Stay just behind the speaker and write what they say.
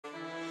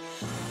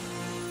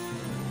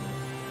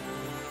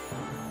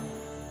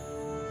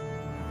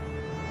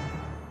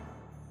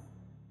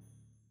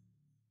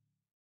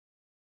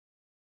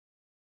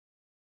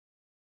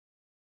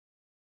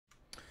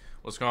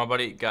What's going on,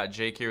 buddy? Got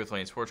Jake here with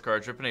Lane Sports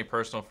Cards. Ripping a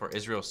personal for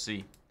Israel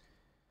C.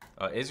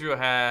 Israel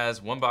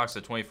has one box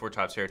of 24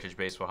 Topps Heritage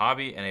Baseball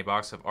Hobby and a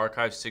box of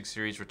Archive 6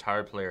 Series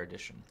Retired Player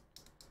Edition.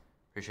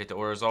 Appreciate the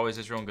order as always,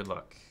 Israel, and good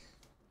luck.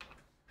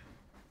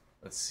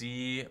 Let's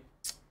see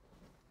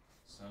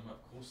some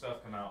cool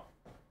stuff come out.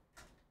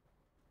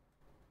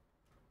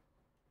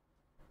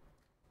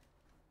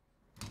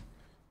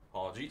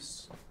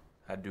 Apologies.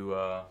 Had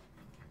to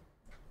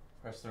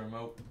press the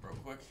remote real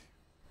quick.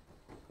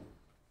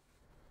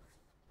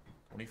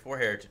 24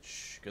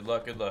 Heritage. Good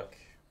luck, good luck.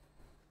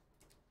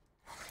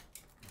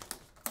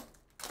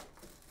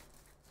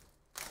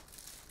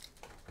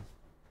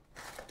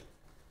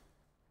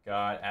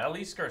 Got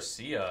Adolis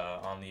Garcia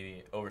on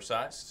the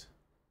oversized.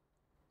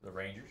 The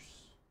Rangers.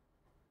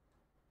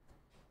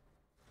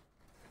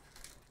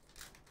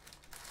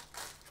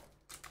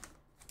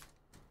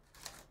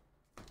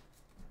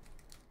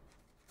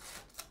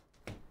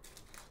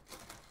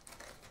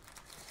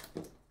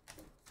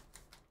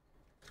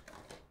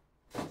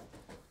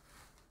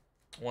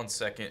 One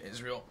second,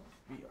 Israel.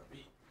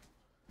 BRB.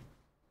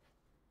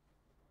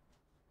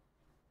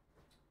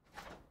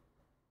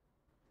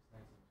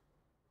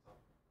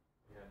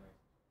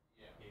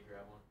 Can you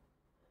grab one?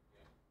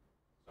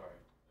 Sorry.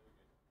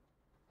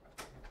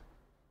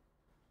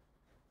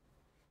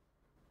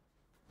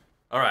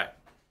 All right.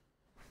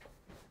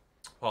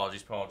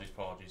 Apologies.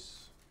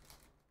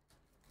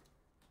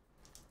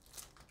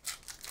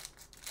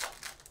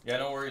 Yeah,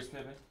 no worries,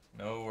 Pippin.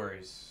 No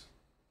worries.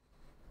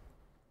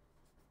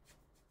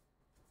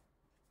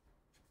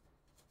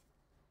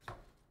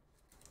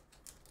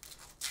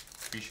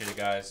 Appreciate it,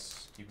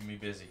 guys. Keeping me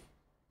busy.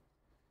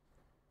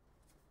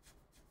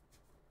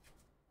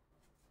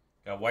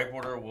 Got white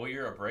border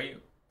Wilyer Abreu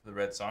for the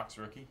Red Sox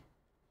rookie.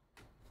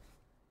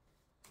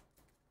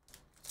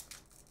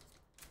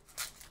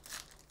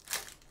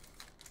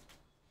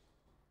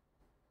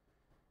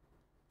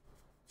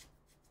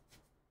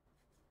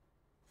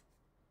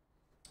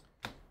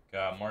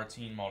 Got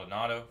Martin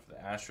Maldonado for the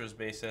Astros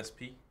base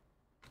SP.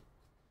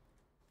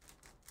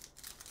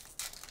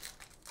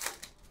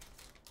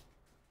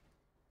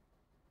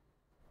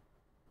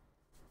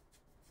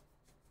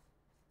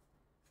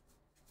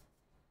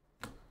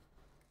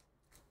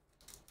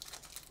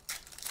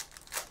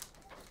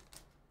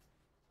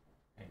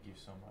 Thank you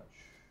so much.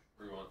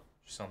 What do you want?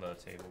 Just on the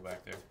table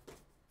back there.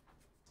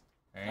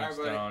 Hi, Thanks,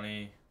 everybody.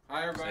 Donnie.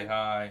 Hi, everybody. Say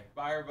hi.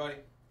 Bye, everybody.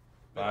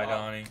 Bye, Good luck.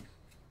 Donnie.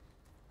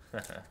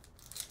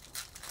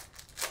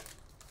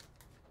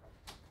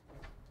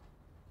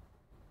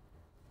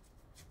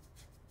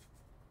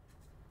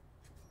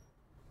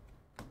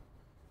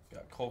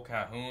 Got Cole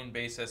Calhoun,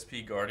 base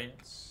SP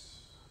Guardians.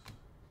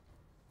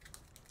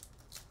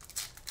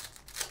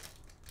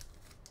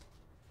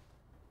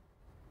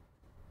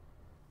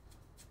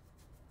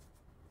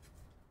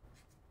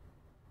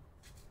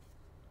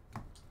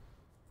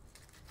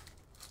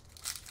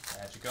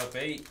 Magic up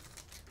 8.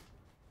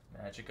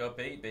 Magic up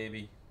 8,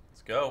 baby.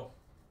 Let's go.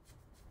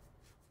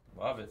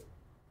 Love it.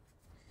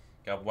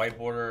 Got white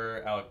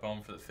border Alec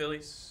Bohm for the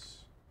Phillies.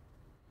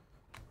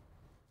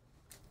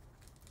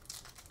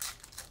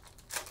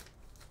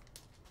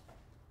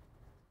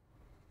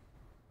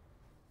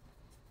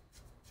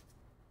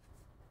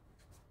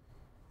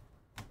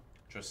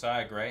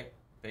 Josiah Gray,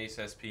 base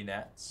SP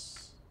Nats.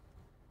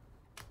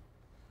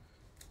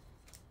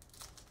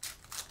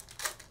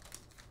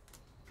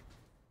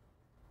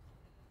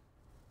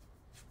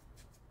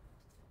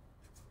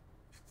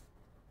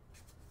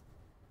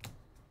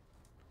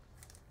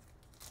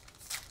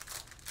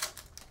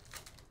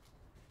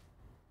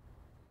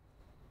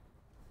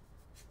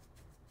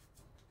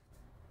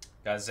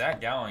 Got Zach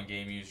Gallen,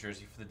 game used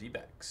jersey for the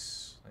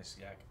D-backs. Nice,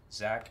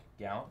 Zach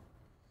Gallen.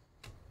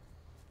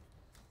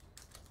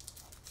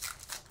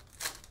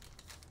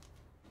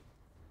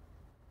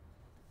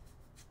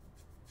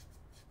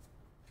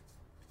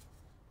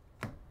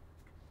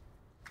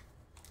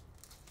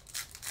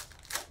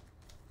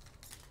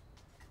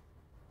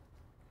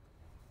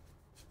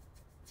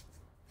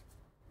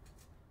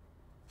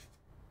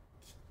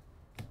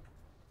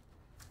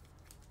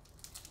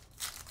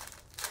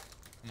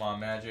 Come on,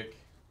 Magic.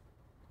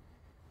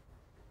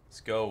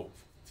 Let's go.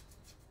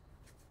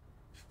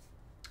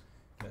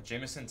 Got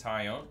Jameson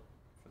Taillon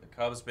for the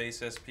Cubs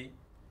base SP.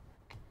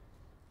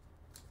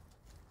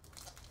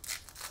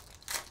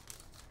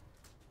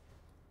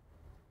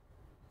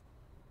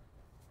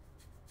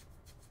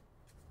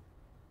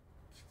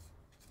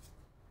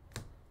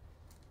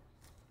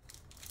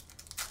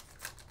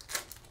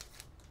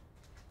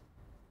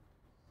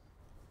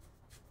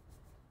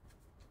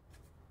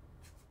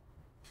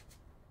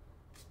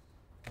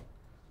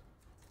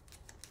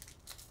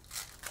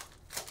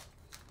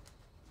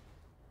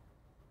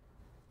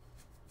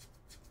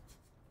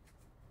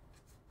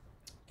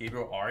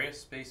 Gabriel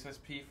Arias, base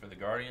SP for the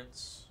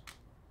Guardians.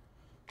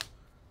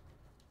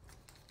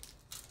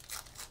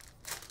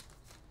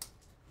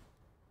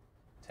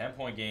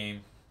 Ten-point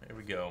game. There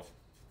we go.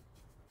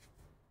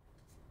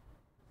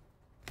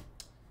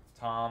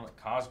 Tom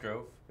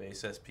Cosgrove,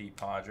 base SP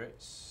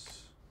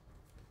Padres.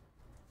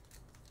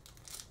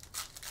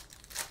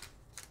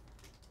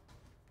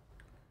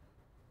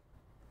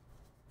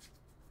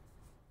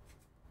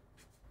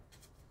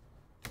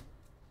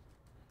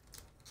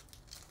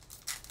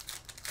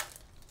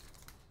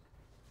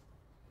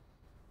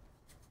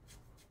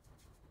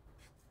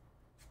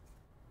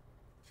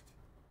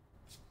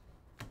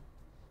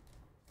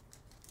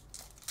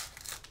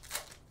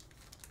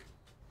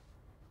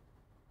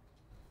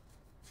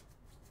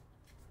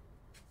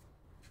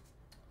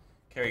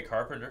 Kerry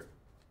Carpenter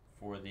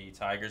for the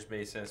Tigers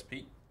base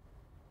SP.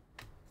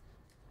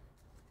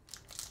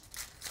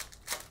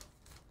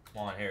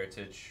 Come on,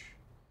 Heritage.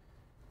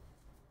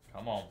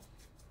 Come on.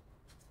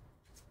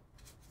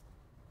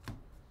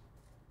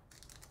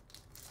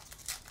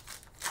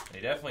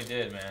 They definitely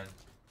did, man.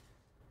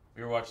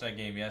 We were watching that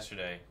game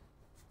yesterday. It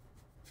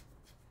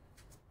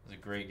was a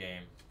great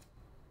game.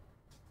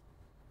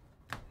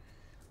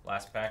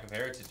 Last pack of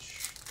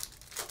Heritage.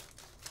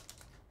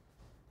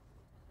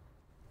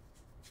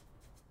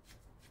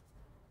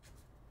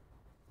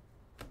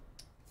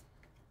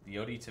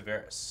 Leody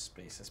Taveras,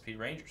 base SP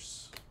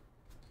Rangers.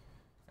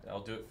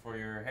 That'll do it for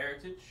your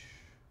Heritage.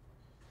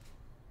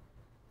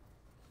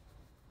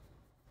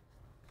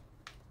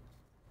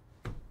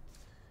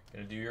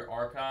 Gonna do your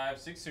Archive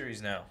 6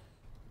 series now.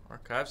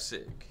 Archive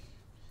 6.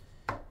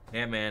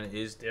 Man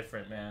is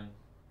different, man.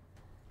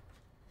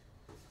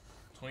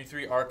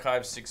 23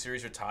 Archive 6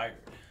 series retired.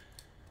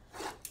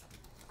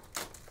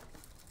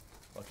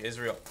 Look,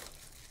 Israel.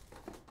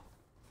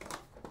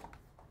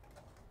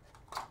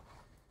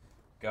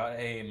 Got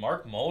a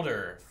Mark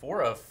Mulder,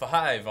 4 of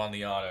 5 on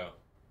the auto.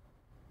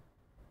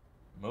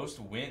 Most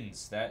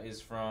wins. That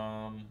is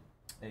from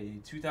a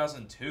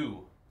 2002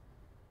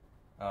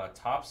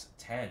 Topps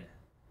 10.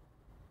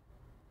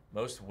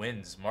 Most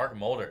wins. Mark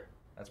Mulder.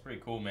 That's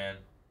pretty cool, man.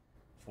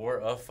 4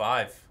 of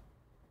 5.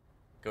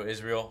 Go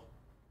Israel.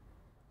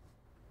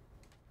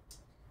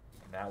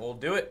 And that will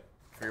do it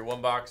for your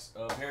 1 box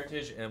of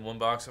Heritage and 1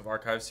 box of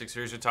Archive 6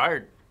 Series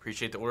Retired.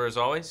 Appreciate the order as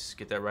always.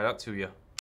 Get that right out to you.